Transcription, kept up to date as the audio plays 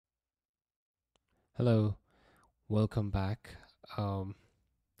Hello, welcome back. Um,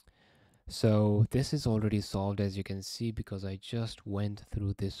 so this is already solved as you can see because I just went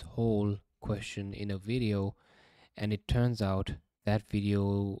through this whole question in a video, and it turns out that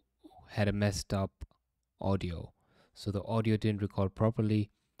video had a messed up audio. So the audio didn't record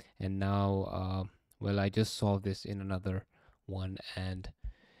properly, and now, well, I just solved this in another one, and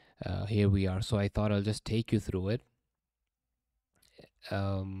here we are. So I thought I'll just take you through it.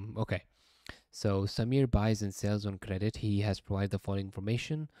 Okay. So Samir buys and sells on credit. He has provided the following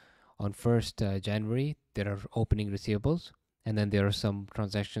information. On 1st January, there are opening receivables, and then there are some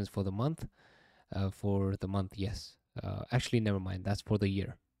transactions for the month. Yes. Actually, never mind. That's for the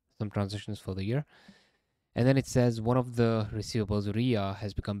year. Some transactions for the year. And then it says one of the receivables, Ria,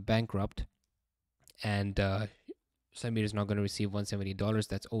 has become bankrupt, and Samir is not going to receive $170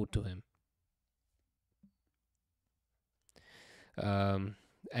 that's owed to him. Um,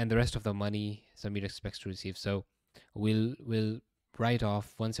 and the rest of the money Samir expects to receive. So we'll write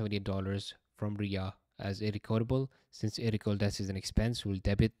off $178 from Ria as irrecoverable. Since irrecoverable debt is an expense, we'll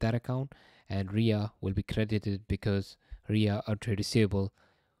debit that account, and Ria will be credited because Ria, a trade receivable,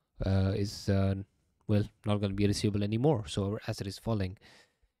 is well, not going to be receivable anymore. So our asset is falling.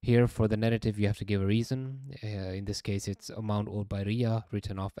 Here for the narrative, you have to give a reason. In this case, it's amount owed by Ria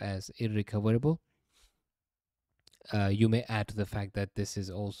written off as irrecoverable. You may add to the fact that this is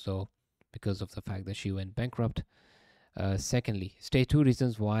also because of the fact that she went bankrupt. Secondly, state two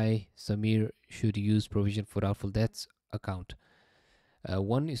reasons why Samir should use provision for doubtful debts account.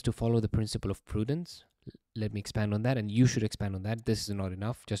 One is to follow the principle of prudence. Let me expand on that, and you should expand on that. This is not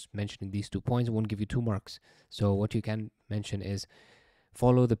enough. Just mentioning these 2 points won't give you 2 marks. So, what you can mention is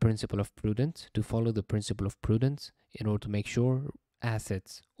follow the principle of prudence. To follow the principle of prudence in order to make sure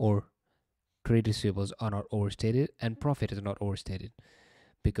assets or trade receivables are not overstated and profit is not overstated,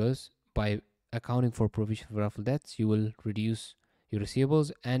 because by accounting for provision for doubtful debts you will reduce your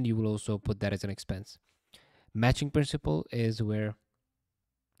receivables and you will also put that as an expense. Matching principle is where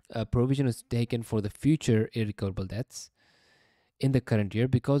a provision is taken for the future irrecoverable debts in the current year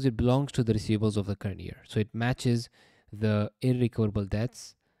because it belongs to the receivables of the current year, so it matches the irrecoverable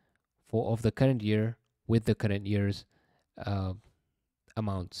debts of the current year with the current year's uh,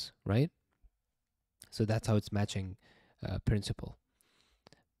 amounts, right? So that's how it's matching principle.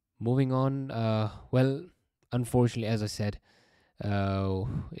 Moving on, well, unfortunately, as I said,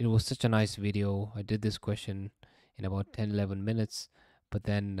 it was such a nice video. I did this question in about 10, 11 minutes, but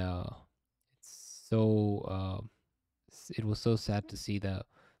then it's so it was so sad to see the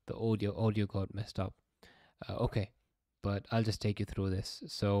audio got messed up. Okay, but I'll just take you through this.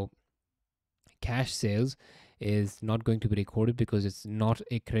 So cash sales is not going to be recorded because it's not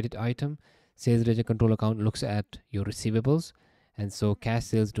a credit item. Sales ledger control account looks at your receivables, and so cash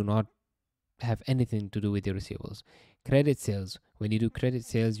sales do not have anything to do with your receivables. Credit sales, when you do credit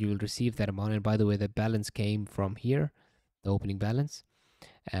sales, you will receive that amount. And by the way, the balance came from here, the opening balance.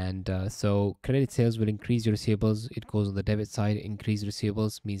 And so credit sales will increase your receivables. It goes on the debit side. Increase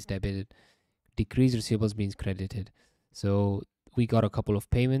receivables means debited. Decrease receivables means credited. So we got a couple of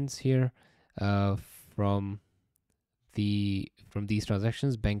payments here uh, from from these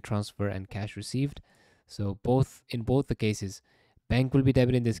transactions, bank transfer and cash received. So both the cases, bank will be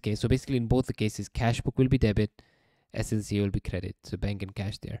debit in this case. So basically in both the cases, cash book will be debit, SLCA will be credit. So bank and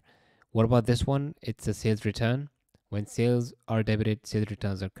cash there. What about this one? It's a sales return. When sales are debited, sales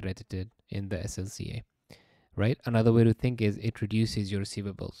returns are credited in the SLCA, right? Another way to think is it reduces your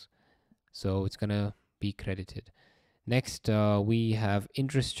receivables. So it's gonna be credited. Next, we have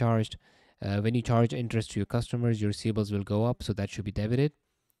interest charged. When you charge interest to your customers, your receivables will go up, so that should be debited.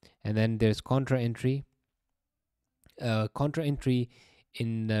 And then there's contra entry. Contra entry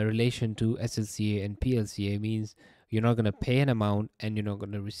in relation to SLCA and PLCA means you're not going to pay an amount and you're not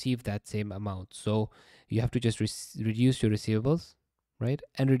going to receive that same amount. So you have to just reduce your receivables, right?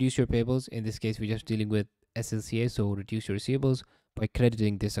 And reduce your payables. In this case, we're just dealing with SLCA, so reduce your receivables by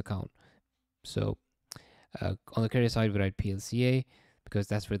crediting this account. So on the credit side, we write PLCA because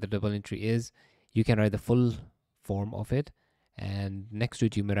that's where the double entry is. You can write the full form of it, and next to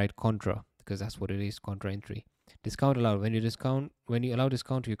it you may write contra because that's what it is, contra entry. Discount allowed. When you allow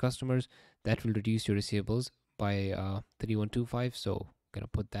discount to your customers, that will reduce your receivables by 3125. So gonna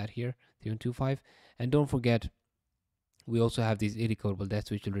put that here, 3125. And don't forget, we also have these irrecoverable debts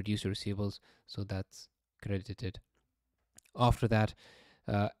which will reduce your receivables, so that's credited. After that,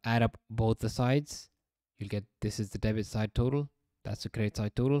 add up both the sides. You'll get, this is the debit side total, that's the credit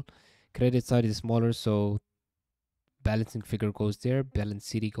side total. Credit side is smaller, so balancing figure goes there, balance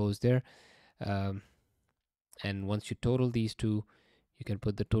CD goes there. Um, and once you total these two, you can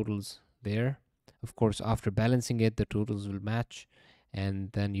put the totals there. Of course, after balancing it, the totals will match,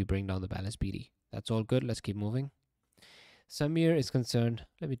 and then you bring down the balance BD. That's all good. Let's keep moving. Samir is concerned.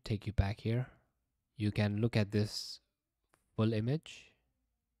 Let me take you back here. You can look at this full image,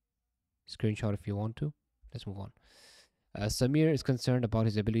 screenshot if you want to. Let's move on. Samir is concerned about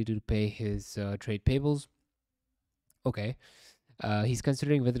his ability to pay his trade payables. Okay. He's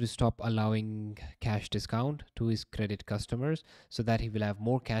considering whether to stop allowing cash discount to his credit customers so that he will have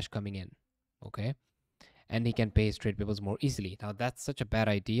more cash coming in. Okay. And he can pay his trade payables more easily. Now, that's such a bad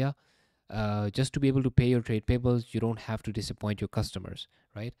idea. Just to be able to pay your trade payables, you don't have to disappoint your customers,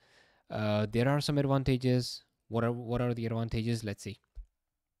 right? There are some advantages. What are the advantages? Let's see.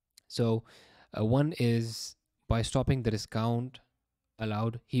 So, one is by stopping the discount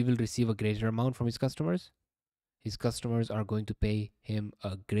allowed, he will receive a greater amount from his customers. His customers are going to pay him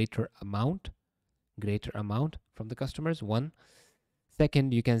a greater amount from the customers. One.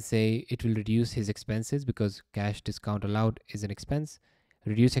 Second, you can say it will reduce his expenses because cash discount allowed is an expense.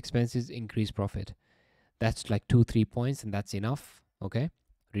 Reduce expenses, increase profit. That's like 2-3 points, and that's enough. Okay.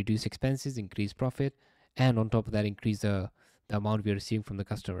 Reduce expenses, increase profit, and on top of that, increase the amount we are receiving from the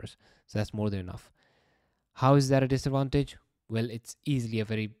customers. So that's more than enough. How is that a disadvantage? Well, it's easily a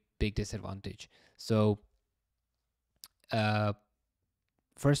very big disadvantage. So, uh,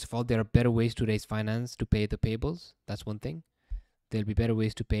 first of all, there are better ways to raise finance to pay the payables. That's one thing. There'll be better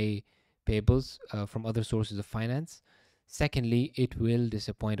ways to pay payables from other sources of finance. Secondly, it will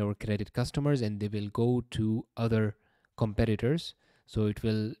disappoint our credit customers and they will go to other competitors. So it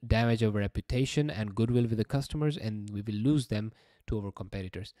will damage our reputation and goodwill with the customers, and we will lose them to our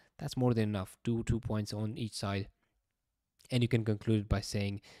competitors. That's more than enough. Two points on each side. And you can conclude by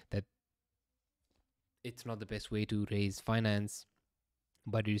saying that it's not the best way to raise finance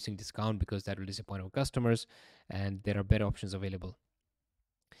by reducing discount because that will disappoint our customers, and there are better options available.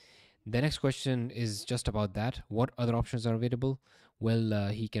 The next question is just about that. What other options are available? Well,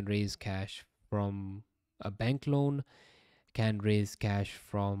 he can raise cash from a bank loan, can raise cash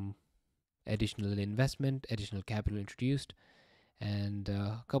from additional investment, additional capital introduced, and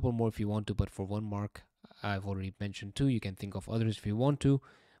a couple more if you want to. But for 1 mark, I've already mentioned two. You can think of others if you want to,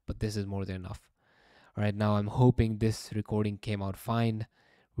 but this is more than enough. All right, now I'm hoping this recording came out fine.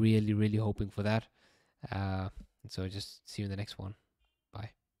 Really, really hoping for that. So just see you in the next one.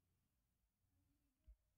 Bye.